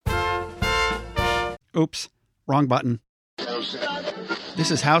Oops, wrong button.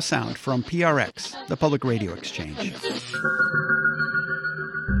 This is How Sound from PRX, the Public Radio Exchange.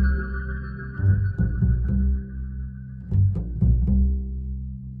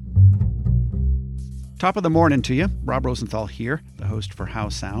 Top of the morning to you. Rob Rosenthal here, the host for How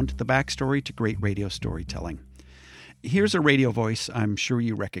Sound, the backstory to great radio storytelling. Here's a radio voice I'm sure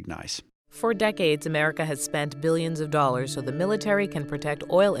you recognize. For decades, America has spent billions of dollars so the military can protect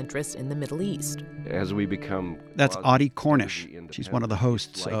oil interests in the Middle East. As we become... That's Audie Cornish. She's one of the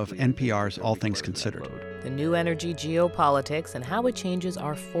hosts of NPR's All Things Considered. The new energy geopolitics and how it changes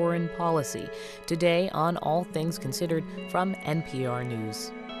our foreign policy. Today on All Things Considered from NPR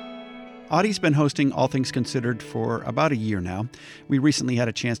News. Audie's been hosting All Things Considered for about a year now. We recently had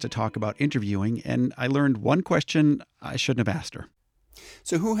a chance to talk about interviewing, and I learned one question I shouldn't have asked her.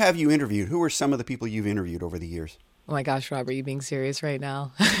 So who have you interviewed? Who are some of the people you've interviewed over the years? Oh my gosh, Rob, are you being serious right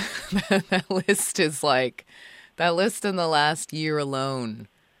now? That list in the last year alone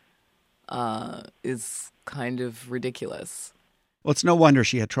is kind of ridiculous. Well, it's no wonder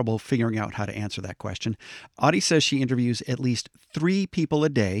she had trouble figuring out how to answer that question. Audie says she interviews at least 3 people a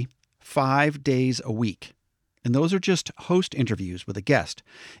day, 5 days a week. And those are just host interviews with a guest.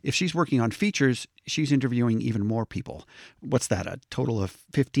 If she's working on features, she's interviewing even more people. What's that, a total of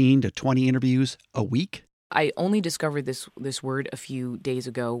 15 to 20 interviews a week? I only discovered this word a few days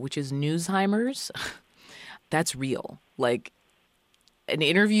ago, which is newsheimers. That's real. Like, an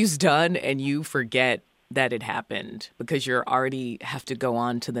interview's done and you forget that it happened because you already have to go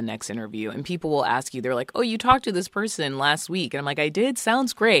on to the next interview. And people will ask you, they're like, oh, you talked to this person last week. And I'm like, I did?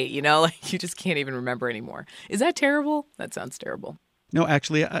 Sounds great. You know, like you just can't even remember anymore. Is that terrible? That sounds terrible. No,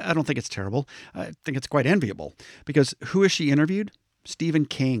 actually, I don't think it's terrible. I think it's quite enviable. Because who has she interviewed? Stephen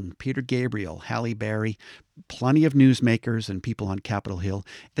King, Peter Gabriel, Halle Berry, plenty of newsmakers and people on Capitol Hill.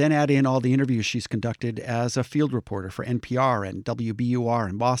 Then add in all the interviews she's conducted as a field reporter for NPR and WBUR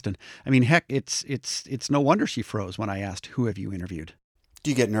in Boston. I mean, heck, it's no wonder she froze when I asked, who have you interviewed?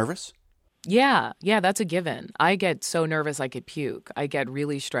 Do you get nervous? Yeah, that's a given. I get so nervous I could puke. I get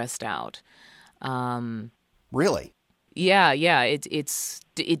really stressed out. Really? Yeah. It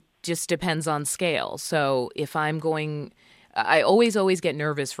just depends on scale. So if I'm going... I always get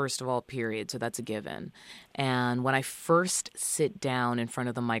nervous, first of all, period. So that's a given. And when I first sit down in front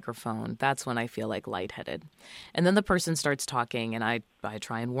of the microphone, that's when I feel like lightheaded. And then the person starts talking and I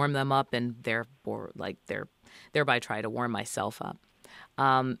try and warm them up and thereby try to warm myself up.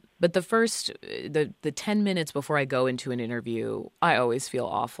 But the 10 minutes before I go into an interview, I always feel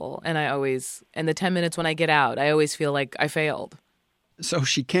awful. And the 10 minutes when I get out, I always feel like I failed. So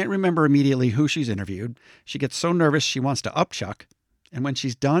she can't remember immediately who she's interviewed. She gets so nervous she wants to upchuck. And when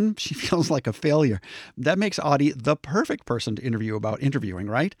she's done, she feels like a failure. That makes Audie the perfect person to interview about interviewing,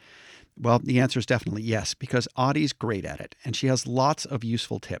 right? Well, the answer is definitely yes, because Audie's great at it, and she has lots of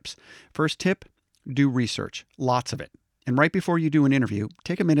useful tips. First tip, do research, lots of it. And right before you do an interview,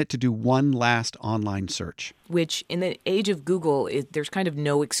 take a minute to do one last online search. Which, in the age of Google, there's kind of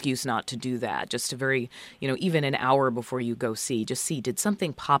no excuse not to do that. Just even an hour before you go just see, did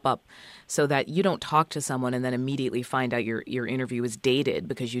something pop up so that you don't talk to someone and then immediately find out your interview is dated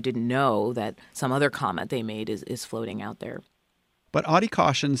because you didn't know that some other comment they made is floating out there. But Audie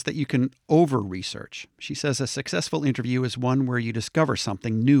cautions that you can over-research. She says a successful interview is one where you discover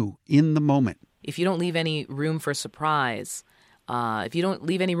something new in the moment. If you don't leave any room for surprise, if you don't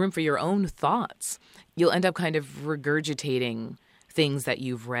leave any room for your own thoughts, you'll end up kind of regurgitating things that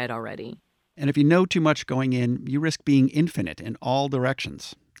you've read already. And if you know too much going in, you risk being infinite in all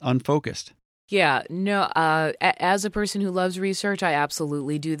directions, unfocused. Yeah, no, as a person who loves research, I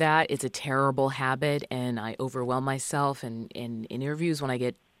absolutely do that. It's a terrible habit, and I overwhelm myself in interviews when I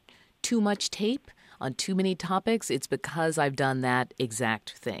get too much tape on too many topics. It's because I've done that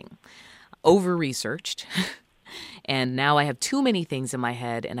exact thing. Over-researched, and now I have too many things in my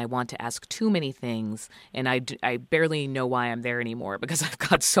head, and I want to ask too many things, and I barely know why I'm there anymore because I've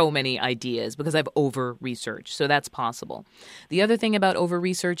got so many ideas, because I've over-researched. So that's possible. The other thing about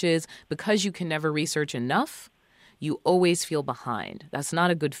over-research is because you can never research enough, you always feel behind. That's not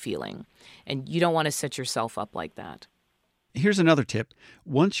a good feeling, and you don't want to set yourself up like that. Here's another tip.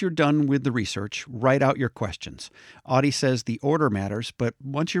 Once you're done with the research, write out your questions. Audie says the order matters, but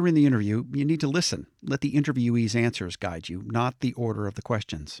once you're in the interview, you need to listen. Let the interviewee's answers guide you, not the order of the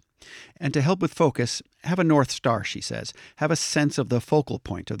questions. And to help with focus, have a North Star, she says. Have a sense of the focal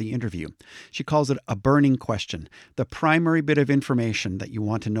point of the interview. She calls it a burning question, the primary bit of information that you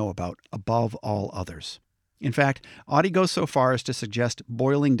want to know about above all others. In fact, Audie goes so far as to suggest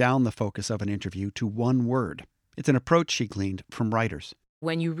boiling down the focus of an interview to one word. It's an approach she gleaned from writers.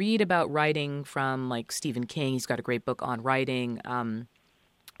 When you read about writing from like Stephen King, he's got a great book on writing,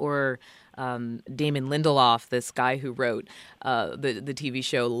 or Damon Lindelof, this guy who wrote the TV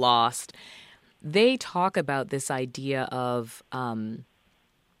show Lost, they talk about this idea of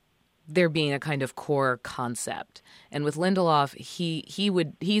there being a kind of core concept. And with Lindelof,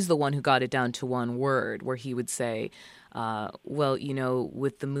 he's the one who got it down to one word, where he would say, well,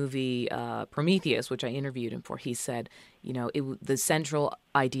 with the movie Prometheus, which I interviewed him for, he said, the central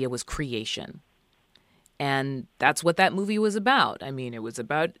idea was creation. And that's what that movie was about. I mean, it was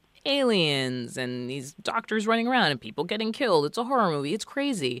about aliens and these doctors running around and people getting killed. It's a horror movie. It's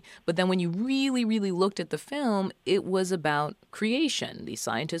crazy. But then when you really, really looked at the film, it was about creation. These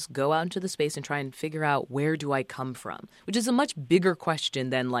scientists go out into the space and try and figure out, where do I come from? Which is a much bigger question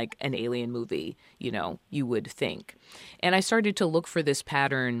than like an alien movie, you would think. And I started to look for this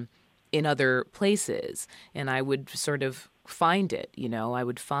pattern in other places, and I would sort of find it. I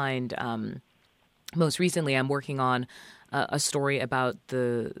would find, most recently I'm working on a story about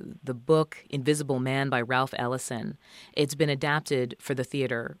the book Invisible Man by Ralph Ellison. It's been adapted for the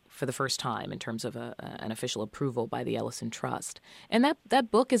theater for the first time in terms of an official approval by the Ellison Trust. And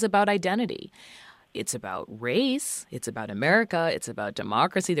that book is about identity. It's about race. It's about America. It's about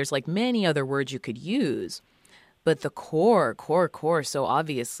democracy. There's like many other words you could use. But the core, so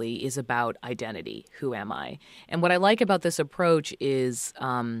obviously, is about identity. Who am I? And what I like about this approach is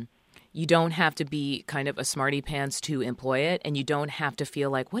you don't have to be kind of a smarty pants to employ it, and you don't have to feel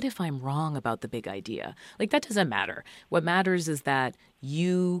like, what if I'm wrong about the big idea? Like, that doesn't matter. What matters is that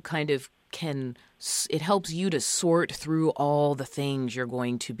you kind of it helps you to sort through all the things you're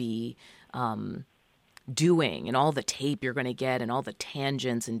going to be doing and all the tape you're going to get and all the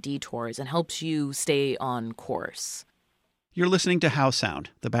tangents and detours, and helps you stay on course. You're listening to How Sound,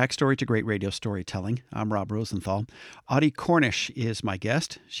 the backstory to great radio storytelling. I'm Rob Rosenthal. Audie Cornish is my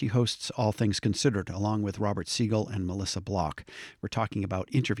guest. She hosts All Things Considered, along with Robert Siegel and Melissa Block. We're talking about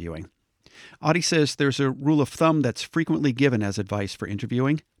interviewing. Audie says there's a rule of thumb that's frequently given as advice for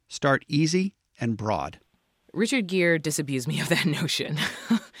interviewing. Start easy and broad. Richard Gere disabused me of that notion.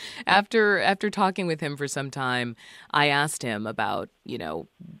 After talking with him for some time, I asked him about,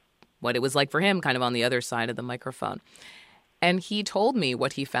 what it was like for him kind of on the other side of the microphone. And he told me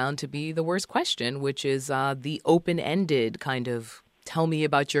what he found to be the worst question, which is the open-ended kind of, tell me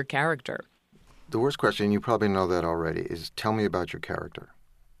about your character. The worst question, you probably know that already, is tell me about your character.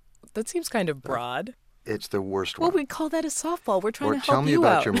 That seems kind of broad. It's the worst one. Well, we call that a softball. We're trying to help you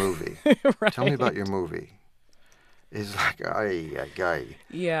out. Or tell me about your movie. Right. Tell me about your movie. It's like,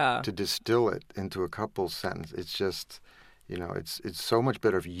 yeah. To distill it into a couple sentences, it's just, it's so much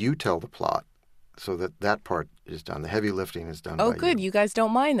better if you tell the plot. So that part is done. The heavy lifting is done by you. Oh, good. You guys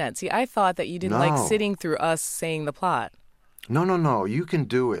don't mind that. See, I thought that you didn't like sitting through us saying the plot. No. You can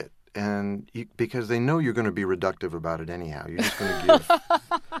do it. Because they know you're going to be reductive about it anyhow. You're just going to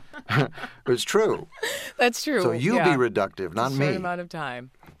give. It's true. That's true. So you be reductive, not me. A short amount of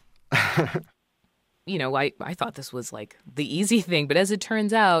time. I thought this was like the easy thing. But as it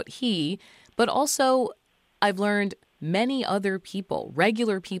turns out, but also I've learned many other people,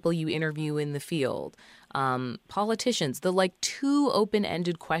 regular people you interview in the field, politicians, the too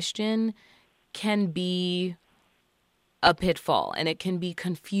open-ended question can be a pitfall, and it can be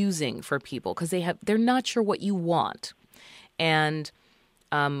confusing for people because they're not sure what you want. And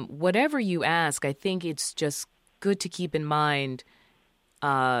whatever you ask, I think it's just good to keep in mind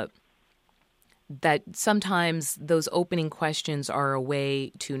that sometimes those opening questions are a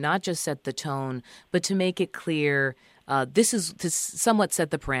way to not just set the tone, but to make it clear this is to somewhat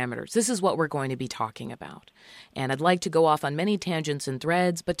set the parameters. This is what we're going to be talking about. And I'd like to go off on many tangents and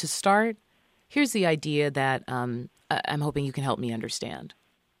threads, but to start, here's the idea that I'm hoping you can help me understand.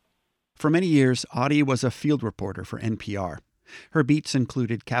 For many years, Audie was a field reporter for NPR. Her beats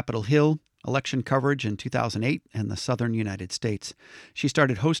included Capitol Hill, election coverage in 2008, and the southern United States. She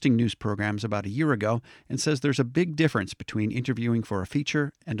started hosting news programs about a year ago and says there's a big difference between interviewing for a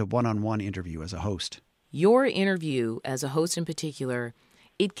feature and a one-on-one interview as a host. Your interview, as a host in particular,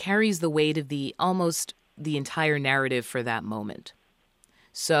 it carries the weight of almost the entire narrative for that moment.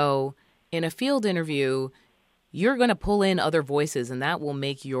 So in a field interview, you're going to pull in other voices, and that will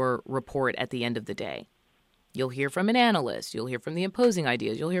make your report at the end of the day. You'll hear from an analyst. You'll hear from the opposing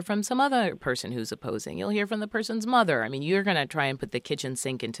ideas. You'll hear from some other person who's opposing. You'll hear from the person's mother. I mean, you're going to try and put the kitchen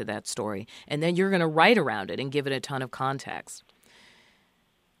sink into that story, and then you're going to write around it and give it a ton of context.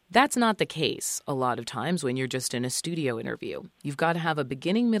 That's not the case a lot of times when you're just in a studio interview. You've got to have a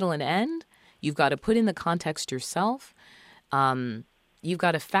beginning, middle, and end. You've got to put in the context yourself. You've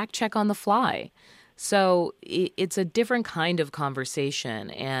got to fact check on the fly. So it's a different kind of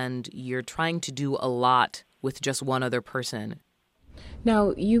conversation, and you're trying to do a lot with just one other person.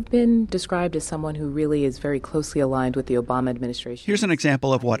 Now, you've been described as someone who really is very closely aligned with the Obama administration. Here's an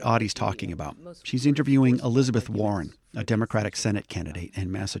example of what Audie's talking about. She's interviewing Elizabeth Warren, a Democratic Senate candidate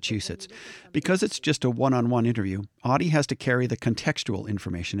in Massachusetts. Because it's just a one-on-one interview, Audie has to carry the contextual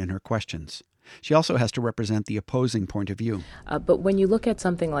information in her questions. She also has to represent the opposing point of view. But when you look at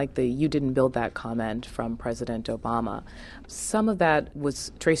something like the "you didn't build that" comment from President Obama, some of that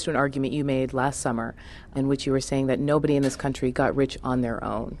was traced to an argument you made last summer in which you were saying that nobody in this country got rich on their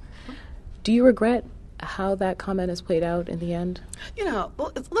own. Do you regret how that comment has played out in the end?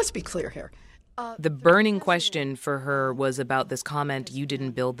 Let's be clear here. The burning question for her was about this comment, "you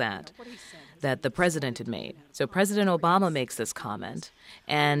didn't build that," that the president had made. So President Obama makes this comment,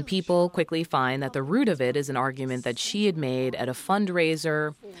 and people quickly find that the root of it is an argument that she had made at a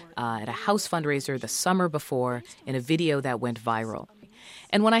fundraiser, at a house fundraiser the summer before, in a video that went viral.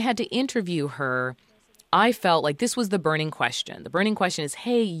 And when I had to interview her, I felt like this was the burning question. The burning question is,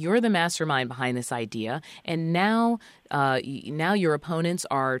 hey, you're the mastermind behind this idea, and now your opponents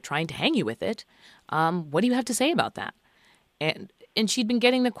are trying to hang you with it. What do you have to say about that? And she'd been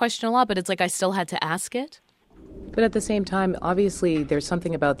getting the question a lot, but it's like I still had to ask it. But at the same time, obviously, there's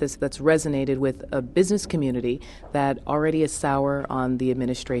something about this that's resonated with a business community that already is sour on the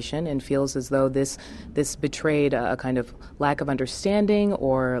administration and feels as though this betrayed a kind of lack of understanding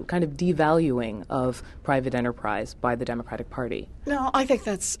or kind of devaluing of private enterprise by the Democratic Party. No, I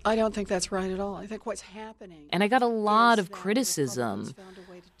don't think that's right at all. I think what's happening. And I got a lot of criticism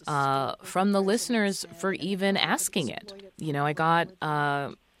from the listeners for even asking it. I got...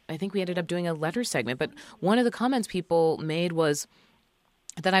 I think we ended up doing a letter segment, but one of the comments people made was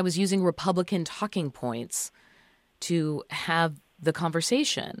that I was using Republican talking points to have the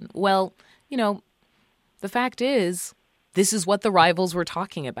conversation. Well, the fact is, this is what the rivals were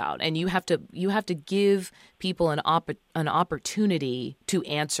talking about, and you have to give people an opportunity to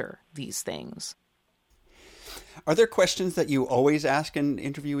answer these things. Are there questions that you always ask an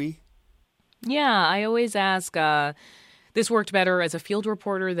interviewee? Yeah, I always ask. This worked better as a field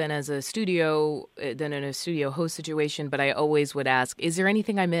reporter than in a studio host situation, but I always would ask, is there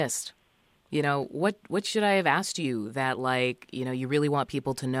anything I missed? What should I have asked you that, you really want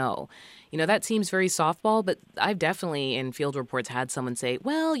people to know? That seems very softball, but I've definitely in field reports had someone say,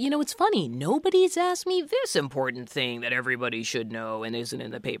 well, it's funny. Nobody's asked me this important thing that everybody should know and isn't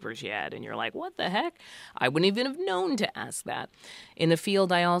in the papers yet. And you're like, what the heck? I wouldn't even have known to ask that. In the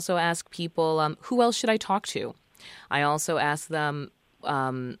field, I also ask people, who else should I talk to? I also ask them,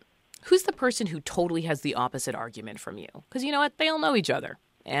 who's the person who totally has the opposite argument from you? Because you know what? They all know each other,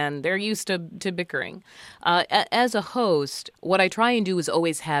 and they're used to bickering. As a host, what I try and do is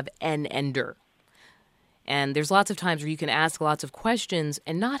always have an ender. And there's lots of times where you can ask lots of questions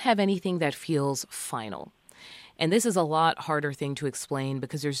and not have anything that feels final. And this is a lot harder thing to explain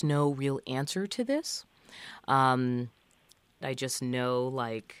because there's no real answer to this. I just know,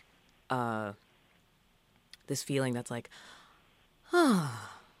 this feeling that's like,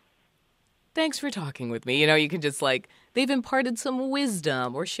 thanks for talking with me. You can just they've imparted some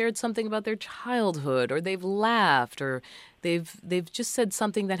wisdom or shared something about their childhood, or they've laughed, or they've just said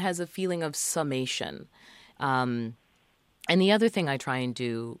something that has a feeling of summation. And the other thing I try and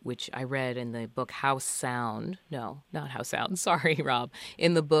do, which I read in the book How Sound, no, not How Sound, sorry, Rob,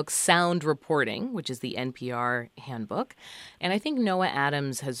 in the book Sound Reporting, which is the NPR handbook. And I think Noah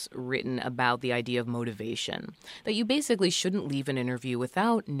Adams has written about the idea of motivation, that you basically shouldn't leave an interview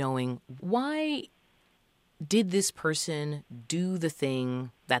without knowing why did this person do the thing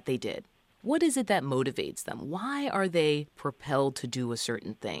that they did? What is it that motivates them? Why are they propelled to do a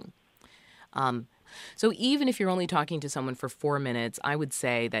certain thing? So even if you're only talking to someone for 4 minutes, I would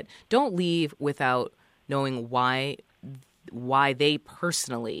say that don't leave without knowing why they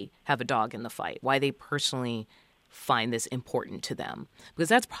personally have a dog in the fight, why they personally find this important to them, because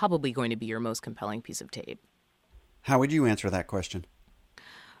that's probably going to be your most compelling piece of tape. How would you answer that question?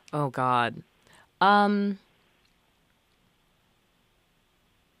 Oh, God. I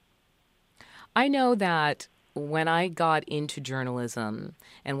know that when I got into journalism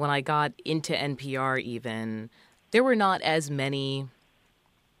and when I got into NPR even, there were not as many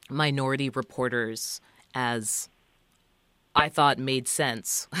minority reporters as I thought made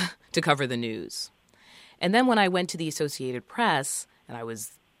sense to cover the news. And then when I went to the Associated Press, and I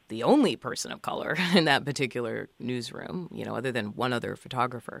was the only person of color in that particular newsroom, other than one other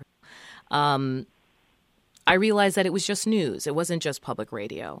photographer, I realized that it was just news. It wasn't just public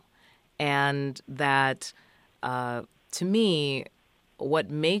radio. And that, to me, what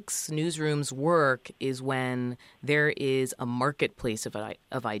makes newsrooms work is when there is a marketplace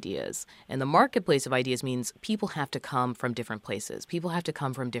of ideas. And the marketplace of ideas means people have to come from different places. People have to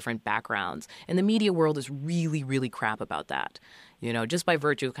come from different backgrounds. And the media world is really, really crap about that. You know, just by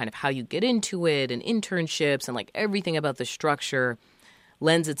virtue of kind of how you get into it and internships and like everything about the structure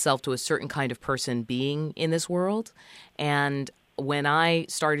lends itself to a certain kind of person being in this world. And when I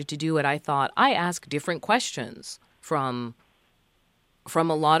started to do it, I thought I ask different questions from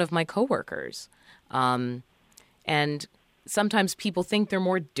a lot of my coworkers. And sometimes people think they're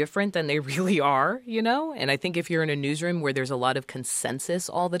more different than they really are, you know? And I think if you're in a newsroom where there's a lot of consensus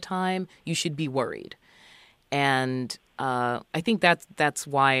all the time, you should be worried. And I think that's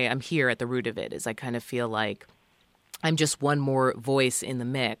why I'm here at the root of it, is I kind of feel like I'm just one more voice in the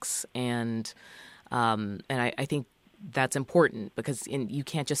mix. And I think that's important, because you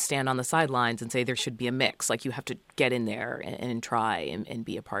can't just stand on the sidelines and say there should be a mix. Like, you have to get in there and try and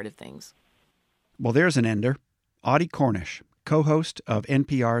be a part of things. Well, there's an ender. Audie Cornish, co-host of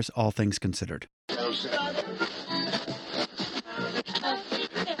NPR's All Things Considered.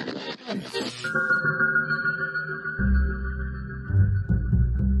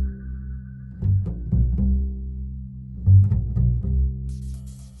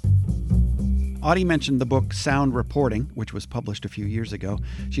 Audie mentioned the book Sound Reporting, which was published a few years ago.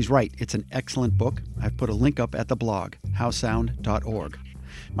 She's right, it's an excellent book. I've put a link up at the blog, howsound.org.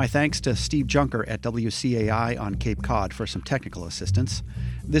 My thanks to Steve Junker at WCAI on Cape Cod for some technical assistance.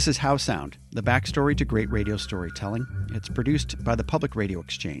 This is How Sound, the backstory to great radio storytelling. It's produced by the Public Radio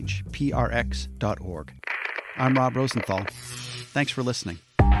Exchange, prx.org. I'm Rob Rosenthal. Thanks for listening.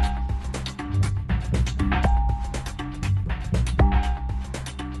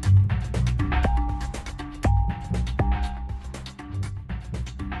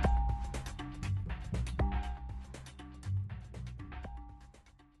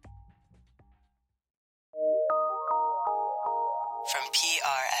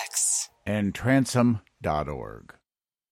 and transom.org.